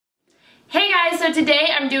so today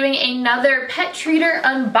I'm doing another pet treater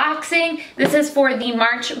unboxing. This is for the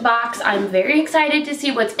March box. I'm very excited to see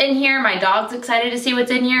what's in here. My dog's excited to see what's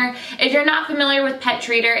in here. If you're not familiar with Pet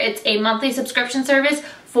Treater, it's a monthly subscription service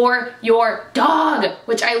for your dog,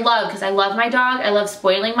 which I love because I love my dog. I love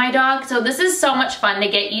spoiling my dog. So this is so much fun to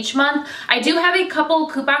get each month. I do have a couple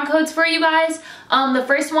coupon codes for you guys. The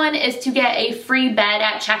first one is to get a free bed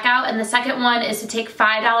at checkout, and the second one is to take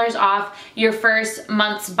 $5 off your first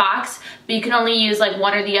month's box, but you can only use like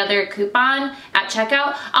one or the other coupon at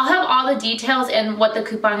checkout. I'll have all the details and what the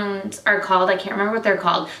coupons are called. I can't remember what they're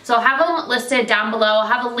called. So I'll have them listed down below. I'll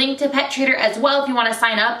have a link to Pet Treater as well if you want to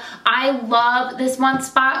sign up. I love this month's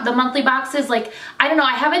box, the monthly boxes. Like, I don't know,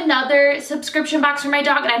 I have another subscription box for my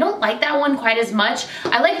dog and I don't like that one quite as much.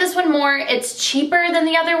 I like this one more. It's cheaper than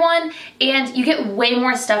the other one and you get way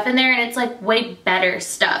more stuff in there and it's like way better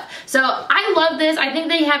stuff. So I love this. I think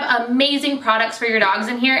they have amazing products for your dogs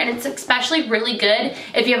in here, and it's especially really good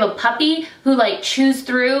if you have a puppy who like chews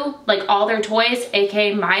through like all their toys,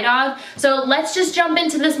 aka my dog. So let's just jump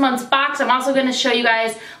into this month's box. I'm also going to show you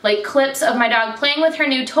guys like clips of my dog playing with her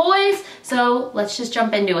new toys. So let's just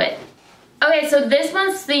jump into it. Okay, so this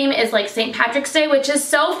month's theme is like St. Patrick's Day, which is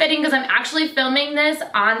so fitting because I'm actually filming this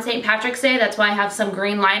on St. Patrick's Day. That's why I have some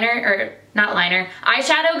green eyeshadow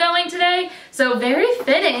going today. So very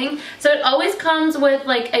fitting. So it always comes with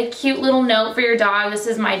like a cute little note for your dog. This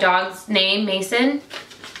is my dog's name, Mason,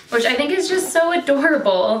 which I think is just so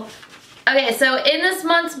adorable. Okay, so in this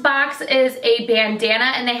month's box is a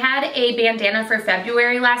bandana, and they had a bandana for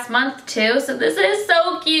February last month too. So this is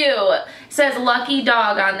so cute. It says Lucky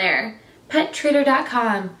Dog on there.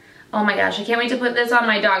 PetTreater.com. Oh my gosh, I can't wait to put this on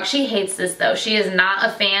my dog. She hates this though. She is not a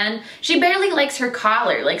fan. She barely likes her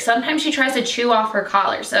collar. Like sometimes she tries to chew off her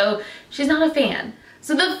collar, so she's not a fan.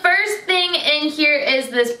 So the first thing in here is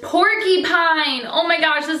this porcupine. Oh my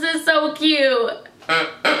gosh, this is so cute.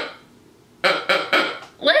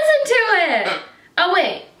 Listen to it. Oh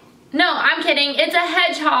wait, no, I'm kidding. It's a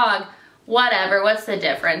hedgehog. Whatever, what's the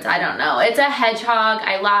difference? I don't know. It's a hedgehog,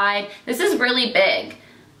 I lied. This is really big.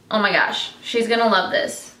 Oh my gosh, she's gonna love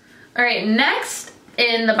this. All right, next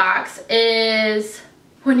in the box is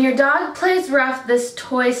when your dog plays rough, this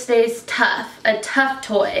toy stays tough, a tough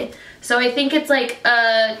toy. So I think it's like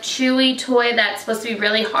a chewy toy that's supposed to be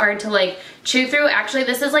really hard to like chew through. Actually,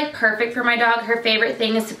 this is like perfect for my dog. Her favorite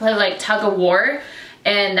thing is to play like tug of war,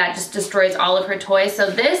 and that just destroys all of her toys. So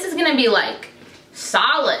this is gonna be like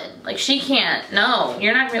solid. Like she can't, no,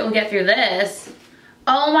 you're not gonna be able to get through this.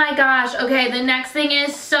 Oh my gosh, okay, the next thing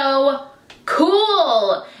is so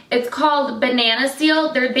cool. It's called Banana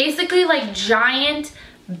Seal. They're basically like giant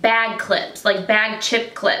bag clips, like bag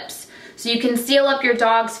chip clips. So you can seal up your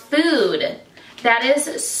dog's food. That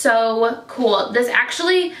is so cool. This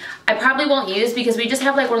actually, I probably won't use because we just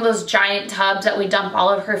have like one of those giant tubs that we dump all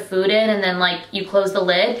of her food in and then like you close the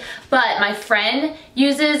lid. But my friend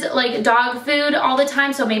uses like dog food all the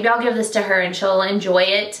time, so maybe I'll give this to her and she'll enjoy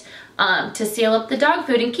it. To seal up the dog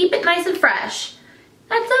food and keep it nice and fresh.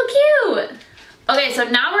 That's so cute. Okay, so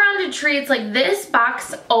now we're on to treats. Like this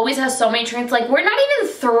box always has so many treats. Like we're not even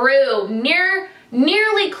through,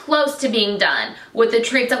 nearly close to being done with the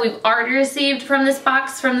treats that we've already received from this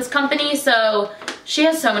box, from this company. So she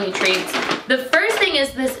has so many treats. The first thing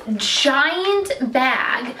is this giant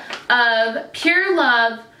bag of Pure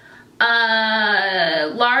Love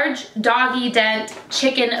large doggy dent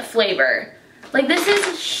chicken flavor. Like this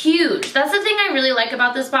is huge. That's the thing I really like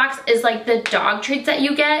about this box is like the dog treats that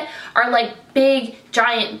you get are like big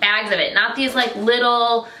giant bags of it. Not these like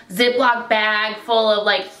little Ziploc bag full of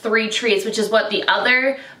like 3 treats, which is what the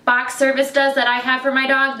other box service does that I have for my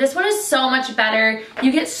dog. This one is so much better.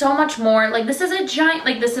 You get so much more. Like this is a giant,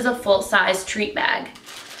 like this is a full-size treat bag.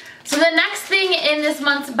 So the next thing in this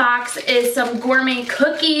month's box is some gourmet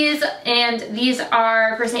cookies, and these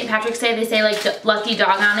are for St. Patrick's Day. They say like Lucky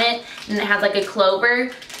Dog on it, and it has like a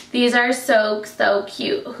clover. These are so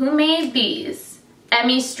cute. Who made these?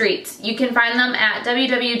 Emmy Streets. You can find them at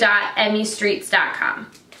www.emmystreets.com.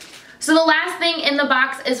 So the last thing in the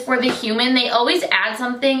box is for the human. They always add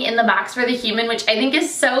something in the box for the human, which I think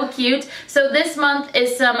is so cute. So this month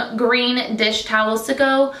is some green dish towels to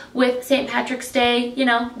go with St. Patrick's Day, you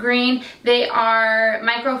know, green. They are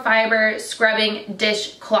microfiber scrubbing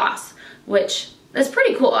dish cloths, which is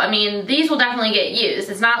pretty cool. I mean, these will definitely get used.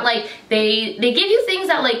 It's not like they give you things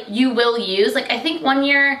that like you will use. Like I think one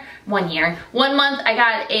month I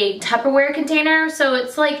got a Tupperware container, so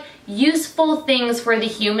it's like useful things for the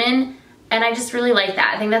human, and I just really like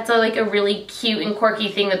that. I think that's like a really cute and quirky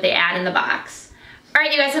thing that they add in the box.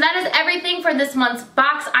 Alright you guys, so that is everything for this month's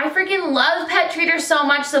box. I freaking love Pet Treaters so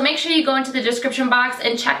much, so make sure you go into the description box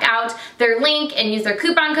and check out their link and use their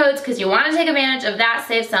coupon codes because you want to take advantage of that,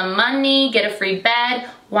 save some money, get a free bed,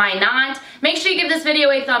 why not? Make sure you give this video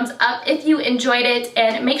a thumbs up if you enjoyed it,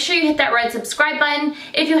 and make sure you hit that red subscribe button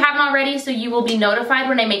if you haven't already so you will be notified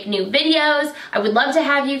when I make new videos. I would love to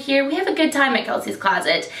have you here. We have a good time at Kelsey's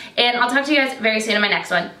Closet, and I'll talk to you guys very soon in my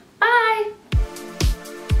next one. Bye!